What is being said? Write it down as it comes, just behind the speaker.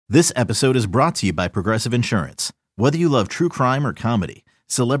This episode is brought to you by Progressive Insurance. Whether you love true crime or comedy,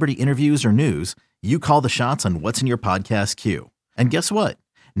 celebrity interviews or news, you call the shots on what's in your podcast queue. And guess what?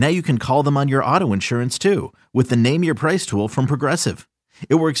 Now you can call them on your auto insurance too with the Name Your Price tool from Progressive.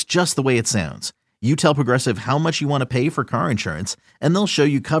 It works just the way it sounds. You tell Progressive how much you want to pay for car insurance, and they'll show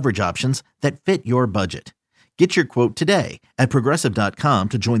you coverage options that fit your budget. Get your quote today at Progressive.com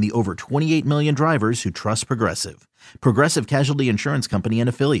to join the over 28 million drivers who trust Progressive. Progressive Casualty Insurance Company and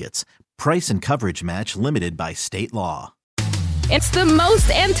Affiliates. Price and coverage match limited by state law. It's the most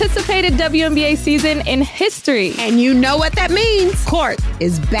anticipated WNBA season in history. And you know what that means. Court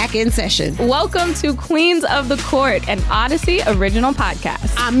is back in session. Welcome to Queens of the Court, an Odyssey original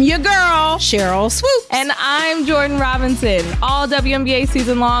podcast. I'm your girl, Cheryl Swoop. And I'm Jordan Robinson. All WNBA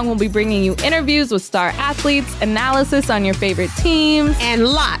season long, we'll be bringing you interviews with star athletes, analysis on your favorite teams, and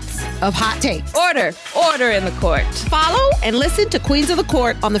lots of hot takes. Order in the court. Follow and listen to Queens of the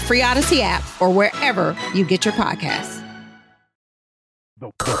Court on the free Odyssey app or wherever you get your podcasts.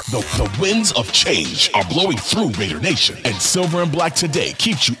 The winds of change are blowing through Raider Nation, and Silver and Black Today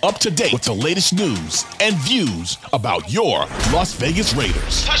keeps you up to date with the latest news and views about your Las Vegas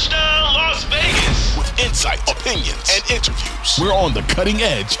Raiders. Touchdown, Las Vegas! With insight, opinions, and interviews. We're on the cutting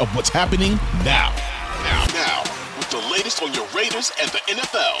edge of what's happening now. Now, with the latest on your Raiders and the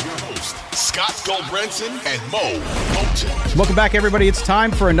NFL. Your host, Scott Goldbranson and Mo Moulton. Welcome back, everybody. It's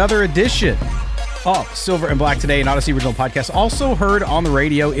time for another edition of Silver and Black Today, an Odyssey original podcast, also heard on the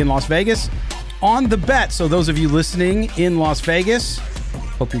radio in Las Vegas on The Bet. So those of you listening in Las Vegas,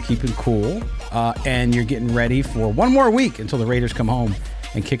 hope you're keeping cool and you're getting ready for one more week until the Raiders come home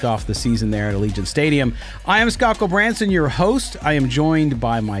and kick off the season there at Allegiant Stadium. I am Scott Goldbranson, your host. I am joined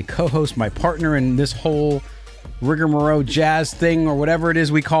by my co-host, my partner in this whole rigmarole jazz thing or whatever it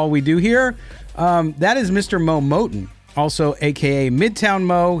is we do here. That is Mr. Mo Moulton, also a.k.a. Midtown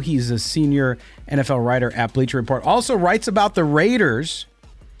Mo. He's a senior NFL writer at Bleacher Report. Also writes about the Raiders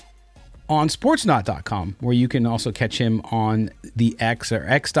on sportsnaut.com, where you can also catch him on the X or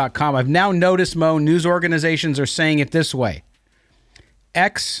x.com. I've now noticed, Mo, news organizations are saying it this way.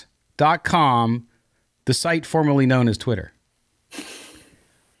 X.com, the site formerly known as Twitter.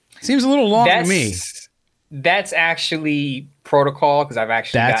 Seems a little long to me. That's actually protocol, because I've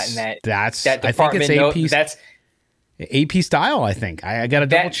actually gotten that department. I think it's AP. AP style, I think. I got to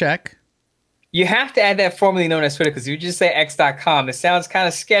double check. You have to add that formerly known as Twitter, because if you just say x.com, it sounds kind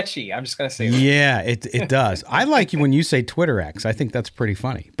of sketchy. I'm just going to say that. Yeah, it does. I like when you say Twitter X. I think that's pretty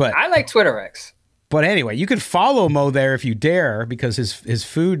funny. But I like Twitter X. But anyway, you can follow Mo there if you dare, because his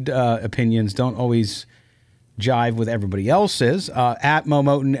food opinions don't always jive with everybody else's. At Mo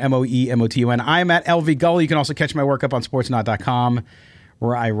Moulton, MoEMOTUN. I'm at LV Gully. You can also catch my work up on sportsnaut.com,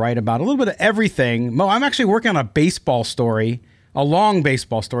 where I write about a little bit of everything. Mo, I'm actually working on a baseball story, a long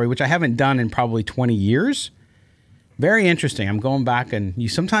baseball story, which I haven't done in probably 20 years. Very interesting. I'm going back, and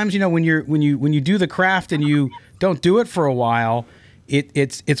sometimes, when you do the craft and you don't do it for a while,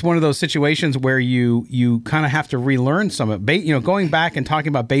 it's one of those situations where you kind of have to relearn some of it. Going back and talking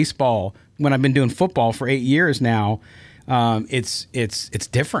about baseball when I've been doing football for 8 years now, it's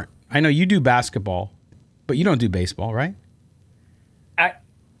different. I know you do basketball, but you don't do baseball, right?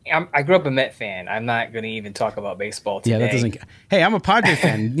 I grew up a Met fan. I'm not going to even talk about baseball today. Yeah, that doesn't. Hey, I'm a Padre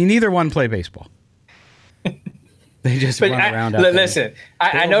fan. Neither one play baseball. They just run around. Listen,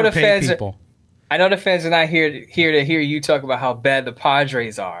 I know the fans. I know the fans are not here to hear you talk about how bad the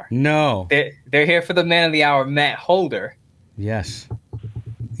Padres are. No, they're here for the man of the hour, Matt Holder. Yes.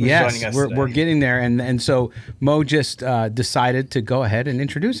 Yes, we're getting there, and so Mo just decided to go ahead and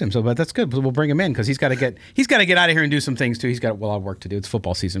introduce him. So, but that's good. We'll bring him in because he's got to get out of here and do some things too. He's got a lot of work to do. It's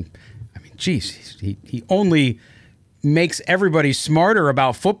football season. I mean, geez, he only makes everybody smarter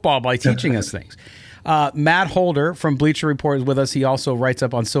about football by teaching us things. Matt Holder from Bleacher Report is with us. He also writes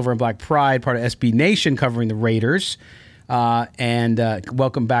up on Silver and Black Pride, part of SB Nation, covering the Raiders. And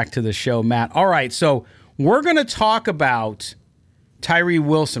welcome back to the show, Matt. All right, so we're going to talk about Tyree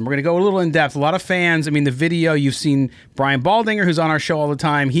Wilson. We're going to go a little in depth. A lot of fans, the video, you've seen Brian Baldinger, who's on our show all the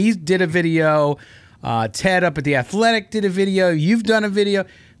time. He did a video. Ted up at The Athletic did a video. You've done a video.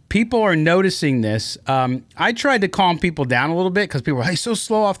 People are noticing this. I tried to calm people down a little bit because people were, he's so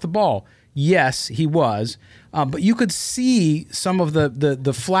slow off the ball. Yes, he was. But you could see some of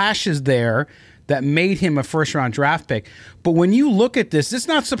the flashes there that made him a first-round draft pick. But when you look at this, it's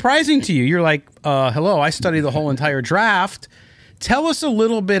not surprising to you. You're like, hello, I studied the whole entire draft. Tell us a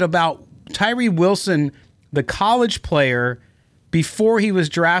little bit about Tyree Wilson, the college player, before he was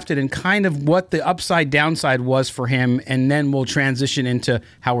drafted, and kind of what the upside downside was for him, and then we'll transition into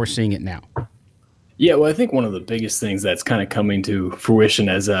how we're seeing it now. Yeah, well, I think one of the biggest things that's kind of coming to fruition,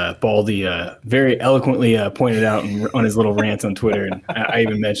 as Baldy very eloquently pointed out on his little rant on Twitter, and I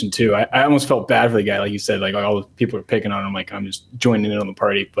even mentioned too, I almost felt bad for the guy, like you said, like all the people are picking on him, like I'm just joining in on the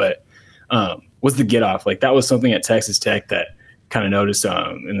party, but was the get off. Like that was something at Texas Tech that kind of noticed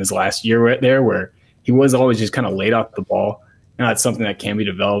in his last year right there, where he was always just kind of laid off the ball. And that's something that can be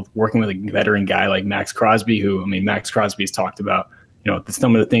developed working with a veteran guy like Max Crosby, who, I mean, Max Crosby has talked about,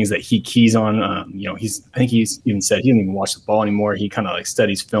 some of the things that he keys on. I think he's even said he doesn't even watch the ball anymore. He kind of like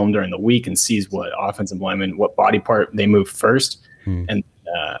studies film during the week and sees what offensive linemen, what body part they move first. And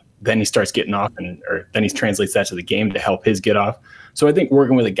then he starts getting off, or then he translates that to the game to help his get off. So I think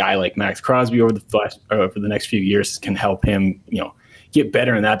working with a guy like Max Crosby over the next few years can help him, get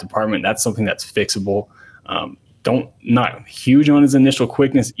better in that department. That's something that's fixable. Not huge on his initial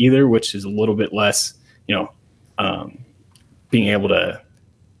quickness either, which is a little bit less, being able to,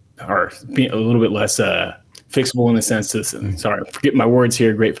 or being a little bit less fixable in the sense to, sorry, forget my words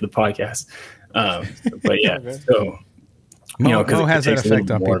here. Great for the podcast. But yeah, so, Mo has that effect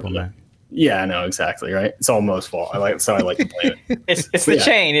on people, man. Yeah, I know, exactly. Right. It's all Mo's fault. I like to blame it. It's the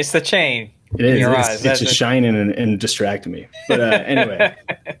chain. It's the chain. It is. It's just shining and distracting me. But anyway,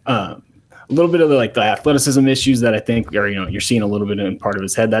 a little bit of the athleticism issues that I think are, you're seeing a little bit in part of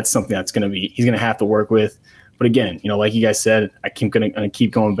his head. That's something that's he's going to have to work with. But again, like you guys said, I'm going to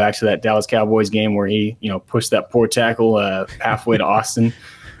keep going back to that Dallas Cowboys game where he, pushed that poor tackle halfway to Austin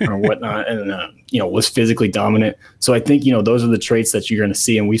or whatnot, and was physically dominant. So I think those are the traits that you're going to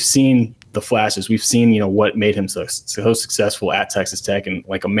see, and we've seen the flashes. We've seen what made him so successful at Texas Tech and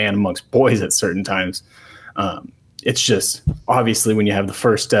like a man amongst boys at certain times. It's just obviously when you have the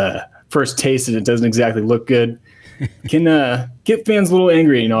first taste and it doesn't exactly look good, can get fans a little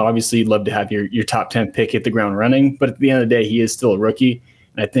angry. Obviously you'd love to have your top 10 pick hit the ground running, but at the end of the day, he is still a rookie.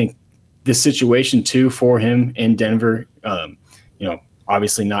 And I think this situation too for him in Denver,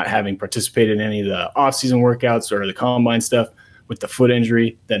 obviously not having participated in any of the offseason workouts or the combine stuff with the foot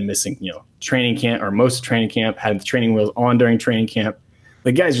injury, then missing, training camp or most of training camp, had the training wheels on during training camp.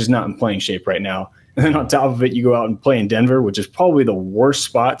 The guy's just not in playing shape right now. And then on top of it, you go out and play in Denver, which is probably the worst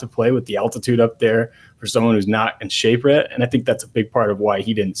spot to play with the altitude up there for someone who's not in shape yet. And I think that's a big part of why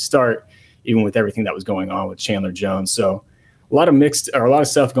he didn't start, even with everything that was going on with Chandler Jones. So a lot of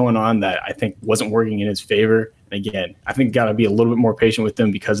stuff going on that I think wasn't working in his favor. And again, I think got to be a little bit more patient with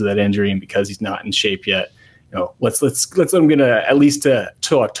him because of that injury and because he's not in shape yet. Let's let him get at least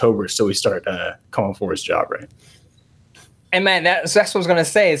till October so we start calling for his job, right? And man, that's what I was going to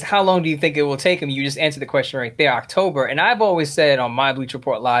say is how long do you think it will take him? You just answered the question right there, October. And I've always said on my Bleacher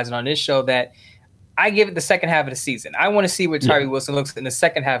Report Lives and on this show that I give it the second half of the season. I want to see what Tyree Wilson looks in the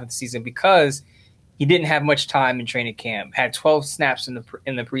second half of the season because he didn't have much time in training camp, had 12 snaps in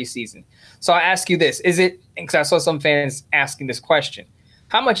the preseason. So I ask you this, because I saw some fans asking this question,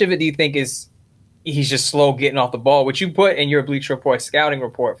 how much of it do you think is he's just slow getting off the ball, which you put in your Bleacher Report scouting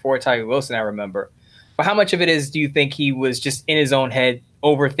report for Tyree Wilson, I remember. But how much of it do you think he was just in his own head,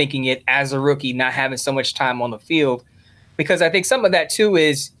 overthinking it as a rookie, not having so much time on the field? Because I think some of that, too,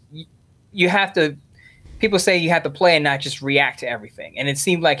 is people say you have to play and not just react to everything. And it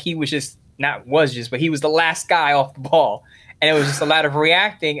seemed like he was but he was the last guy off the ball. And it was just a lot of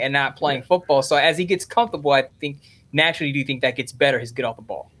reacting and not playing football. So as he gets comfortable, I think naturally, do you think that gets better, his get off the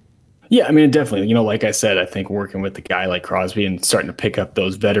ball? Yeah, I mean, definitely. Like I said, I think working with a guy like Crosby and starting to pick up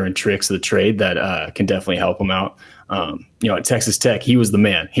those veteran tricks of the trade that can definitely help him out. At Texas Tech, he was the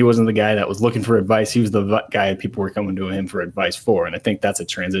man. He wasn't the guy that was looking for advice. He was the guy people were coming to him for advice for. And I think that's a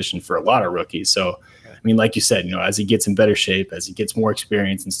transition for a lot of rookies. So, I mean, like you said, as he gets in better shape, as he gets more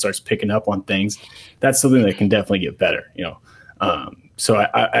experience and starts picking up on things, that's something that can definitely get better, So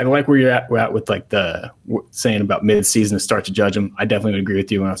I like where you're at with like the saying about mid-season to start to judge him. I definitely would agree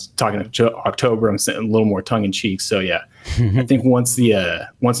with you. When I was talking to October, I'm saying a little more tongue in cheek. So yeah, I think once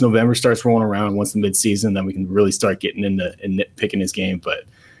November starts rolling around, once the mid-season, then we can really start getting into and nitpicking his game. But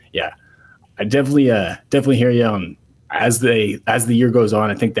yeah, I definitely hear you on as the year goes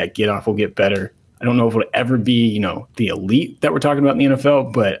on. I think that get off will get better. I don't know if it'll ever be, the elite that we're talking about in the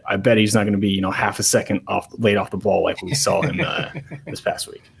NFL, but I bet he's not going to be, half a second late off the ball like we saw him this past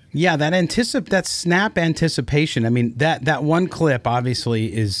week. Yeah, that snap anticipation. I mean, that one clip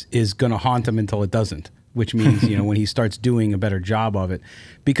obviously is going to haunt him until it doesn't, which means, when he starts doing a better job of it,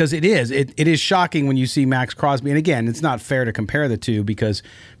 because it is shocking when you see Max Crosby. And again, it's not fair to compare the two because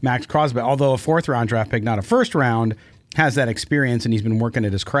Max Crosby, although a 4th round draft pick, not a first round, has that experience and he's been working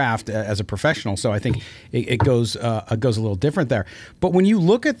at his craft as a professional. So I think it goes a little different there. But when you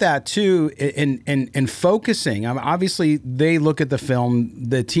look at that too, and focusing, obviously they look at the film,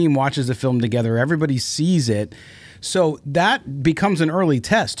 the team watches the film together, everybody sees it. So that becomes an early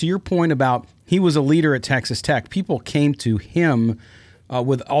test. To your point about he was a leader at Texas Tech, people came to him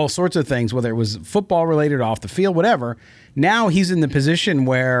with all sorts of things, whether it was football related, off the field, whatever. Now he's in the position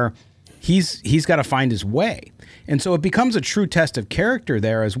where he's got to find his way. And so it becomes a true test of character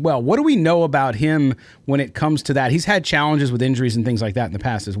there as well. What do we know about him when it comes to that? He's had challenges with injuries and things like that in the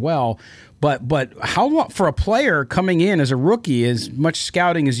past as well. But how, for a player coming in as a rookie, as much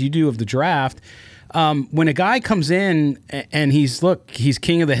scouting as you do of the draft, when a guy comes in and he's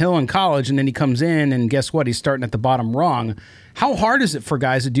king of the hill in college, and then he comes in and guess what? He's starting at the bottom rung. How hard is it for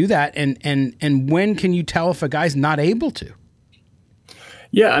guys to do that? And when can you tell if a guy's not able to?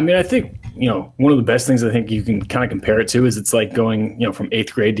 Yeah, I mean, I think, one of the best things I think you can kind of compare it to is it's like going, from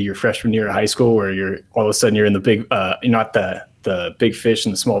 8th grade to your freshman year of high school, where you're all of a sudden you're in the big, you're not the big fish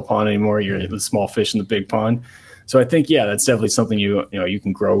in the small pond anymore. You're the small fish in the big pond. So I think, yeah, that's definitely something you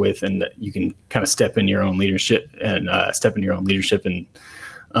can grow with, and that you can kind of step in your own leadership and kind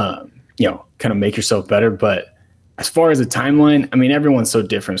of make yourself better. But as far as a timeline, I mean, everyone's so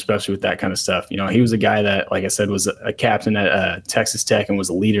different, especially with that kind of stuff. He was a guy that, like I said, was a captain at Texas Tech and was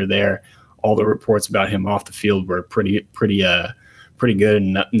a leader there. All the reports about him off the field were pretty good,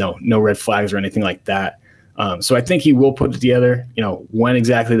 and no red flags or anything like that. So I think he will put it together. When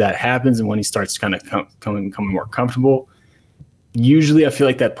exactly that happens and when he starts kind of becoming more comfortable. Usually, I feel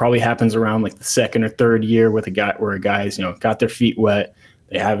like that probably happens around like the second or third year with a guy where a guy's got their feet wet.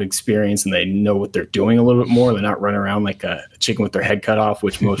 They have experience and they know what they're doing a little bit more. They're not running around like a chicken with their head cut off,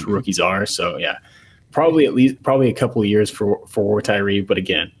 which most rookies are. So yeah, probably a couple of years for Tyree. But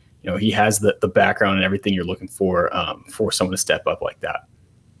again, he has the background and everything you're looking for someone to step up like that.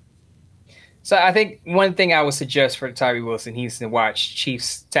 So I think one thing I would suggest for Tyree Wilson, he needs to watch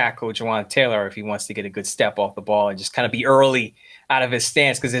Chiefs tackle Jawaan Taylor if he wants to get a good step off the ball and just kind of be early out of his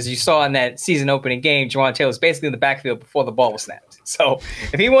stance. Because as you saw in that season opening game, Jawaan Taylor was basically in the backfield before the ball was snapped. So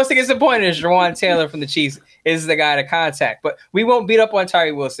if he wants to get some pointers, Jawaan Taylor from the Chiefs is the guy to contact. But we won't beat up on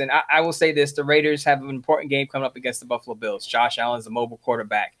Tyree Wilson. I will say this. The Raiders have an important game coming up against the Buffalo Bills. Josh Allen's a mobile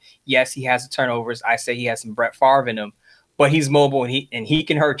quarterback. Yes, he has the turnovers. I say he has some Brett Favre in him. But he's mobile and he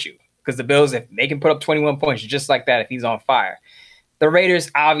can hurt you. Because the Bills, if they can put up 21 points just like that if he's on fire. The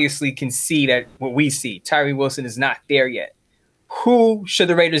Raiders obviously can see that what we see. Tyree Wilson is not there yet. Who should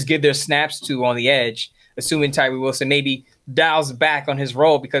the Raiders give their snaps to on the edge, assuming Tyree Wilson maybe dials back on his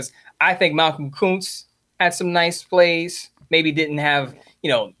role? Because I think Malcolm Kuntz had some nice plays, maybe didn't have,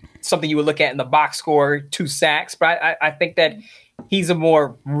 something you would look at in the box score, 2 sacks. But I think that he's a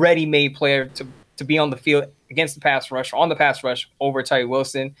more ready-made player to be on the field against the pass rush, on the pass rush over Tyree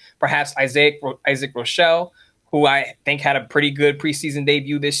Wilson. Perhaps Isaac Rochelle, who I think had a pretty good preseason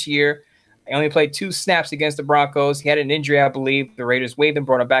debut this year. He only played 2 snaps against the Broncos. He had an injury, I believe. The Raiders waived him,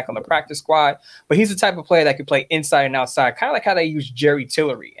 brought him back on the practice squad. But he's the type of player that could play inside and outside, kind of like how they use Jerry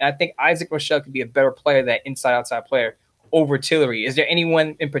Tillery. And I think Isaac Rochelle could be a better player, that inside-outside player, over Tillery. Is there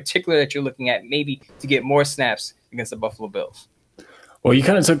anyone in particular that you're looking at maybe to get more snaps against the Buffalo Bills? Well, you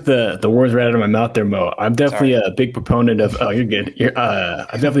kind of took the words right out of my mouth there, Mo. I'm definitely a big proponent of. Oh, you're good. I'm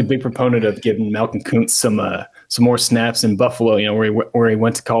definitely a big proponent of giving Malcolm Kuntz some more snaps in Buffalo. Where he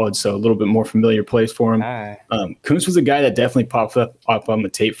went to college, so a little bit more familiar place for him. Kuntz was a guy that definitely popped up on the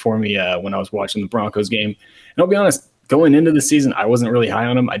tape for me when I was watching the Broncos game. And I'll be honest, going into the season, I wasn't really high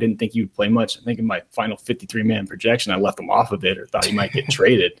on him. I didn't think he would play much. I think in my final 53-man projection, I left him off of it or thought he might get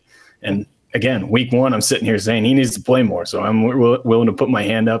traded. And again, week 1, I'm sitting here saying he needs to play more. So I'm willing to put my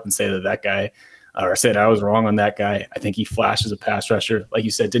hand up and say that guy, or said I was wrong on that guy. I think he flashed as a pass rusher. Like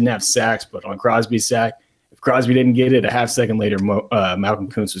you said, didn't have sacks, but on Crosby's sack, if Crosby didn't get it, a half second later, Malcolm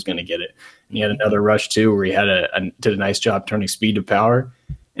Kuntz was going to get it. And he had another rush too, where he did a nice job turning speed to power.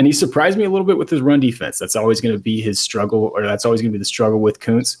 And he surprised me a little bit with his run defense. That's always going to be his struggle, or that's always going to be the struggle with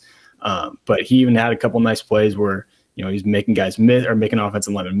Kuntz. But he even had a couple nice plays where, he's making guys miss or making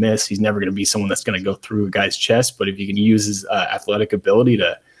offensive linemen miss. He's never going to be someone that's going to go through a guy's chest. But if you can use his athletic ability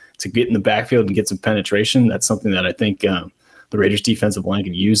to get in the backfield and get some penetration, that's something that I think the Raiders defensive line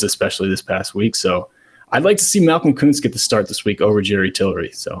can use, especially this past week. So I'd like to see Malcolm Kuntz get the start this week over Jerry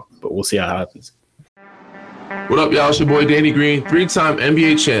Tillery. But we'll see how it happens. What up, y'all? It's your boy Danny Green, 3-time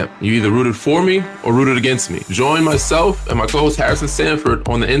NBA champ. You either rooted for me or rooted against me. Join myself and my co-host Harrison Sanford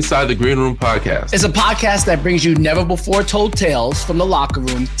on the Inside the Green Room podcast. It's a podcast that brings you never-before-told tales from the locker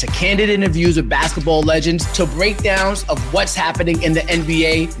room to candid interviews with basketball legends to breakdowns of what's happening in the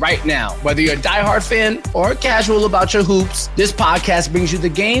NBA right now. Whether you're a diehard fan or casual about your hoops, this podcast brings you the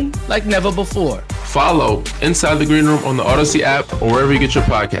game like never before. Follow Inside the Green Room on the Odyssey app or wherever you get your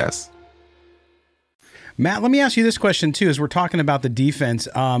podcasts. Matt, let me ask you this question, too, as we're talking about the defense.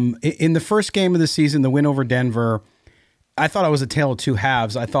 In the first game of the season, the win over Denver, I thought it was a tale of two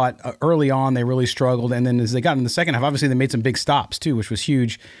halves. I thought early on they really struggled, and then as they got in the second half, obviously they made some big stops, too, which was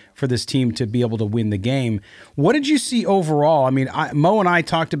huge for this team to be able to win the game. What did you see overall? I mean, Mo and I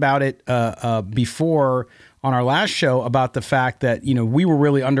talked about it before on our last show about the fact that, you know, we were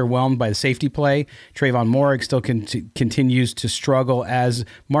really underwhelmed by the safety play. Trayvon Morrig still continues to struggle, as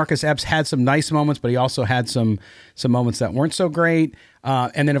Marcus Epps had some nice moments, but he also had some moments that weren't so great.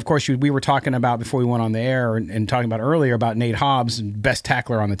 And then, of course, we were talking about before we went on the air and talking about earlier about Nate Hobbs, best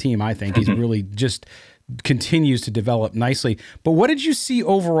tackler on the team, I think. He's really just continues to develop nicely. But what did you see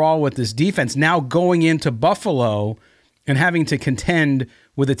overall with this defense now going into Buffalo and having to contend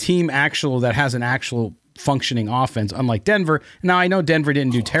with a team that has an actual functioning offense, unlike Denver? Now, I know Denver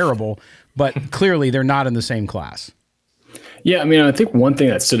didn't do terrible, but clearly they're not in the same class. Yeah, I mean, I think one thing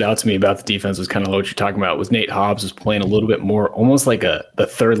that stood out to me about the defense was kind of what you're talking about was Nate Hobbs was playing a little bit more, almost like the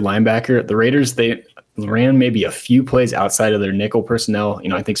third linebacker. The Raiders, they ran maybe a few plays outside of their nickel personnel. You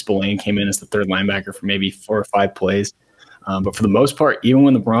know, I think Spillane came in as the third linebacker for maybe 4 or 5 plays. But for the most part, even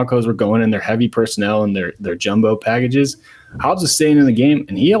when the Broncos were going in their heavy personnel and their jumbo packages, Hobbs was staying in the game,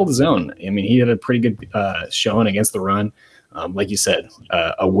 and he held his own. I mean, he had a pretty good showing against the run. Like you said,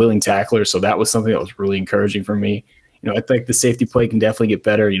 a willing tackler, so that was something that was really encouraging for me. You know, I think the safety play can definitely get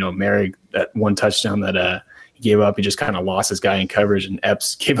better. You know, Merrick, that one touchdown that he gave up, he just kind of lost his guy in coverage, and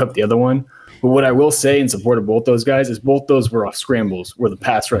Epps gave up the other one. But what I will say in support of both those guys is both those were off scrambles where the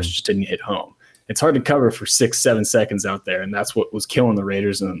pass rush just didn't hit home. It's hard to cover for 6-7 seconds out there, and that's what was killing the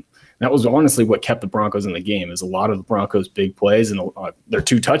Raiders. And that was honestly what kept the Broncos in the game, is a lot of the Broncos' big plays and their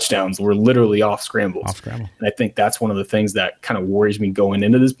 2 touchdowns were literally off scrambles. And I think that's one of the things that kind of worries me going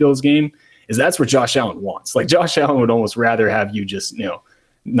into this Bills game, is that's what Josh Allen wants. Like, Josh Allen would almost rather have you just, you know,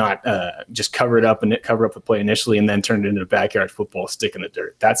 not just cover it up and cover up the play initially and then turn it into a backyard football, stick in the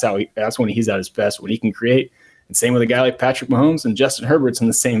dirt. That's when he's at his best, when he can create. And same with a guy like Patrick Mahomes, and Justin Herbert's in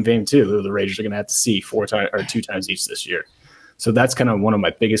the same vein too, who the Raiders are going to have to see 2 times each this year. So that's kind of one of my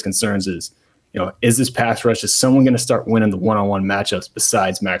biggest concerns is, you know, is this pass rush, is someone going to start winning the one-on-one matchups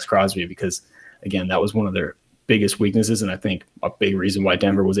besides Max Crosby? Because, again, that was one of their biggest weaknesses, and I think a big reason why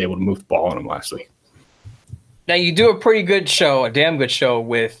Denver was able to move the ball on him last week. Now, you do a pretty good show, a damn good show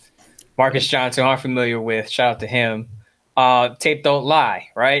with Marcus Johnson, who I'm familiar with. Shout out to him. Tape don't lie,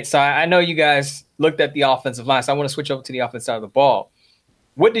 right? So I know you guys looked at the offensive line, so I want to switch over to the offensive side of the ball.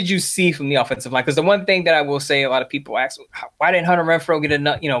 What did you see from the offensive line? Because the one thing that I will say, a lot of people ask, why didn't Hunter Renfrow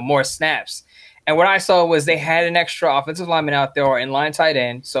get more snaps? And what I saw was they had an extra offensive lineman out there or inline tight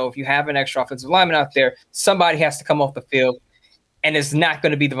end. So if you have an extra offensive lineman out there, somebody has to come off the field. And it's not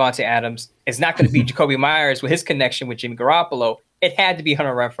going to be Devontae Adams. It's not going to be Jacoby Myers with his connection with Jimmy Garoppolo. It had to be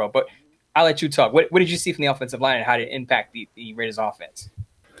Hunter Renfrow. But I'll let you talk. What did you see from the offensive line, and how did it impact the Raiders offense?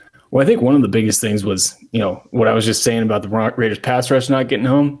 Well, I think one of the biggest things was, you know, what I was just saying about the Raiders pass rush not getting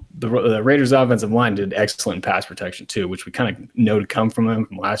home. The Raiders offensive line did excellent pass protection too, which we kind of know to come from them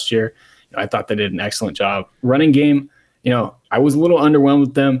from last year. You know, I thought they did an excellent job. Running game, you know, I was a little underwhelmed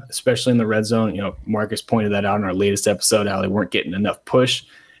with them, especially in the red zone. You know, Marcus pointed that out in our latest episode, how they weren't getting enough push.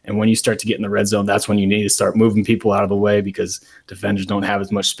 And when you start to get in the red zone, that's when you need to start moving people out of the way, because defenders don't have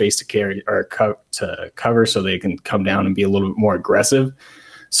as much space to carry or to cover, so they can come down and be a little bit more aggressive.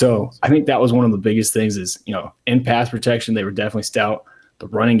 So I think that was one of the biggest things is, you know, in pass protection, they were definitely stout. The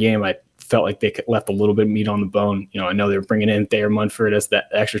running game, I felt like they left a little bit of meat on the bone. You know, I know they were bringing in Thayer Munford as that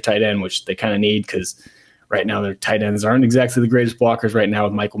extra tight end, which they kind of need because right now their tight ends aren't exactly the greatest blockers right now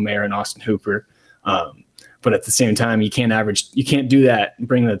with Michael Mayer and Austin Hooper. But at the same time, you can't do that,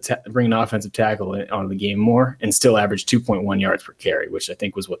 bring an offensive tackle onto the game more and still average 2.1 yards per carry, which I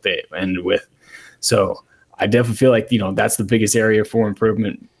think was what they ended with. So I definitely feel like, you know, that's the biggest area for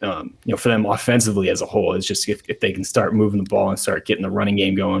improvement, you know, for them offensively as a whole, is just if they can start moving the ball and start getting the running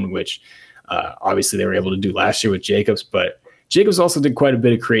game going, which obviously they were able to do last year with Jacobs. But Jacobs also did quite a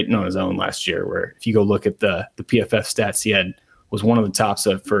bit of creating on his own last year, where if you go look at the PFF stats, he was one of the tops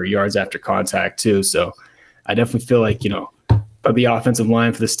for yards after contact too. So I definitely feel like, you know, but the offensive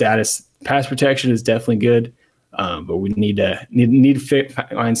line for the status, pass protection is definitely good. But we need to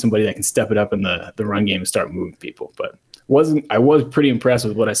find somebody that can step it up in the run game and start moving people. But I was pretty impressed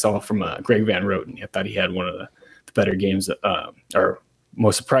with what I saw from Greg Van Roten. I thought he had one of the better games, or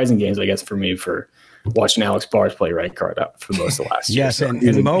most surprising games, I guess, for me, for watching Alex Bars play right guard up for most of last year. Yes, so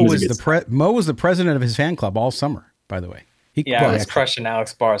and Mo was the president of his fan club all summer, by the way. I was crushing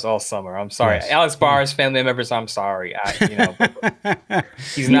Alex Bars all summer. I'm sorry. Yes. Alex Bars, family members, I'm sorry.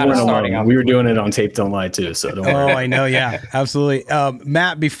 He's not a starting. We were doing it on Tape Don't Lie, too, so don't worry. Oh, I know, yeah, absolutely.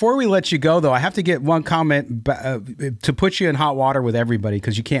 Matt, before we let you go, though, I have to get one comment to put you in hot water with everybody,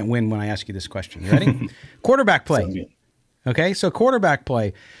 because you can't win when I ask you this question. You ready? Quarterback play. Okay, so quarterback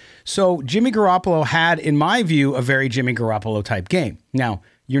play. So Jimmy Garoppolo had, in my view, a very Jimmy Garoppolo type game. Now,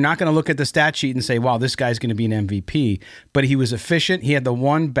 you're not going to look at the stat sheet and say, wow, this guy's going to be an MVP. But he was efficient. He had the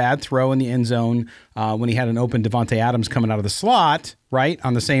one bad throw in the end zone when he had an open Devontae Adams coming out of the slot, right,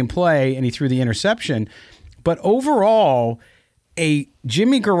 on the same play, and he threw the interception. But overall, a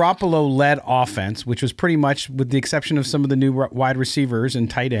Jimmy Garoppolo-led offense, which was pretty much, with the exception of some of the new wide receivers and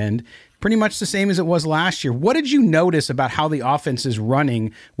tight end, pretty much the same as it was last year. What did you notice about how the offense is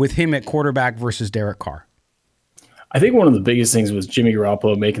running with him at quarterback versus Derek Carr? I think one of the biggest things was Jimmy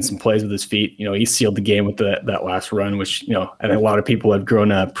Garoppolo making some plays with his feet. He sealed the game with that last run, which, I think a lot of people have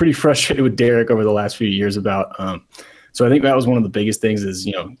grown pretty frustrated with Derek over the last few years about. So I think that was one of the biggest things is,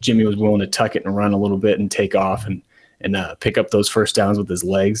 Jimmy was willing to tuck it and run a little bit and take off and pick up those first downs with his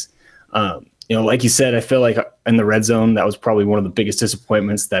legs. Like you said, I feel like in the red zone, that was probably one of the biggest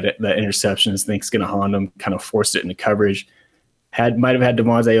disappointments, that interception. I think it's going to haunt him, kind of forced it into coverage. Might have had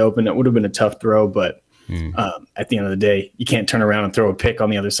Devontae open. It would have been a tough throw, but at the end of the day, you can't turn around and throw a pick on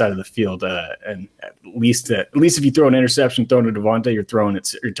the other side of the field. And at least if you throw an interception thrown to Devontae,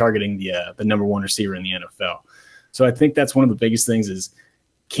 you're targeting the number one receiver in the NFL. So I think that's one of the biggest things is,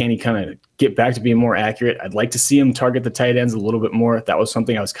 can he kind of get back to being more accurate? I'd like to see him target the tight ends a little bit more. That was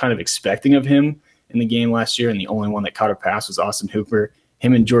something I was kind of expecting of him in the game last year, and the only one that caught a pass was Austin Hooper.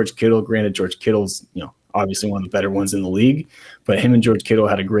 Him and George Kittle, granted George Kittle's, obviously one of the better ones in the league, but him and George Kittle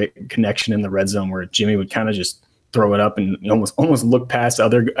had a great connection in the red zone where Jimmy would kind of just throw it up and almost look past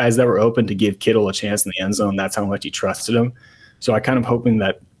other guys that were open to give Kittle a chance in the end zone. That's how much he trusted him. So I kind of hoping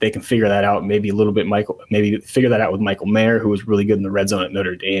that they can figure that out. Maybe figure that out with Michael Mayer, who was really good in the red zone at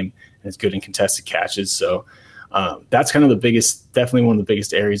Notre Dame and is good in contested catches. So that's kind of definitely one of the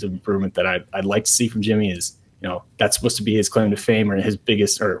biggest areas of improvement that I'd like to see from Jimmy is, that's supposed to be his claim to fame, or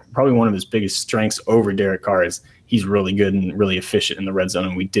probably one of his biggest strengths over Derek Carr is he's really good and really efficient in the red zone.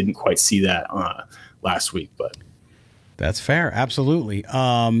 And we didn't quite see that last week, but. That's fair. Absolutely.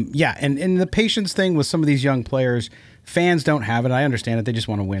 And the patience thing with some of these young players, fans don't have it. I understand it. They just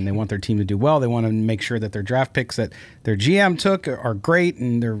want to win. They want their team to do well. They want to make sure that their draft picks that their GM took are great,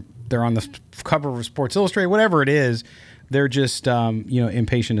 and they're on the cover of Sports Illustrated, whatever it is. They're just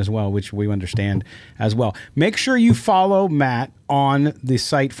impatient as well, which we understand as well. Make sure you follow Matt on the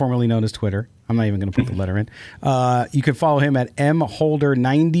site formerly known as Twitter. I'm not even going to put the letter in. You can follow him at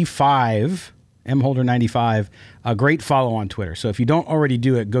mholder95. mholder95. A great follow on Twitter. So if you don't already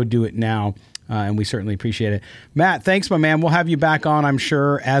do it, go do it now. And we certainly appreciate it. Matt, thanks, my man. We'll have you back on, I'm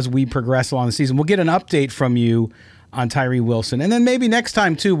sure, as we progress along the season. We'll get an update from you on Tyree Wilson. And then maybe next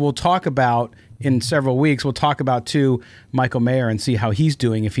time, too, we'll talk about, in several weeks, Michael Mayer and see how he's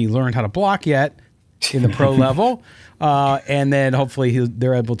doing, if he learned how to block yet in the pro level. And then hopefully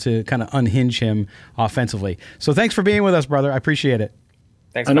they're able to kind of unhinge him offensively. So thanks for being with us, brother. I appreciate it.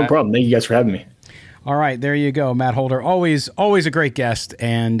 Thanks, No problem. Thank you guys for having me. All right, there you go. Matt Holder, always a great guest,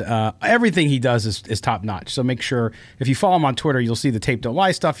 and everything he does is top notch. So make sure, if you follow him on Twitter, you'll see the Tape Don't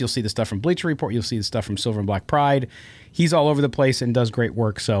Lie stuff. You'll see the stuff from Bleacher Report. You'll see the stuff from Silver and Black Pride. He's all over the place and does great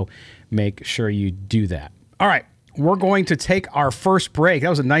work, so make sure you do that. All right, we're going to take our first break. That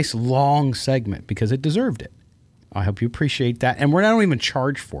was a nice long segment because it deserved it. I hope you appreciate that. And we're not even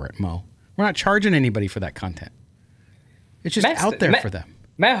charged for it, Mo. We're not charging anybody for that content. It's just out there for them.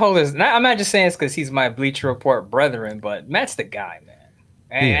 Matt Holder's I'm not just saying it's because he's my Bleacher Report brethren, but Matt's the guy, man.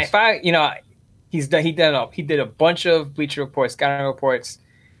 And he did a bunch of Bleacher Reports, scouting reports.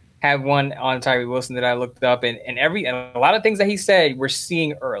 Had one on Tyree Wilson that I looked up, and a lot of things that he said we're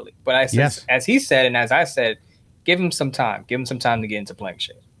seeing early. But I said, as he said, and as I said, give him some time. Give him some time to get into playing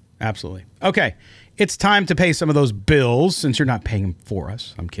shape. Absolutely. Okay. It's time to pay some of those bills since you're not paying them for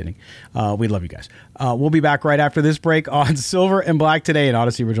us. I'm kidding. We love you guys. We'll be back right after this break on Silver and Black today, an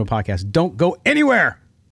Odyssey Original Podcast. Don't go anywhere.